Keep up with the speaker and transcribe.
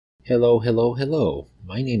Hello.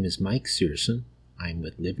 My name is Mike Searson. I'm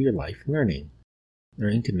with Live Your Life Learning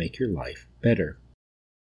to make your life better.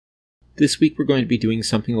 This week we're going to be doing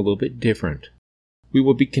something a little bit different. We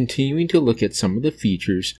will be continuing to look at some of the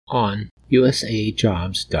features on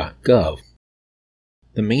Usajobs.gov.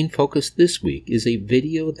 The main focus this week is a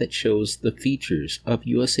video that shows the features of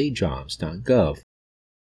Usajobs.gov.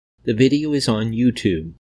 The video is on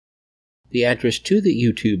YouTube. The address to the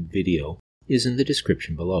YouTube video is in the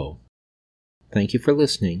description below. Thank you for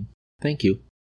listening. Thank you.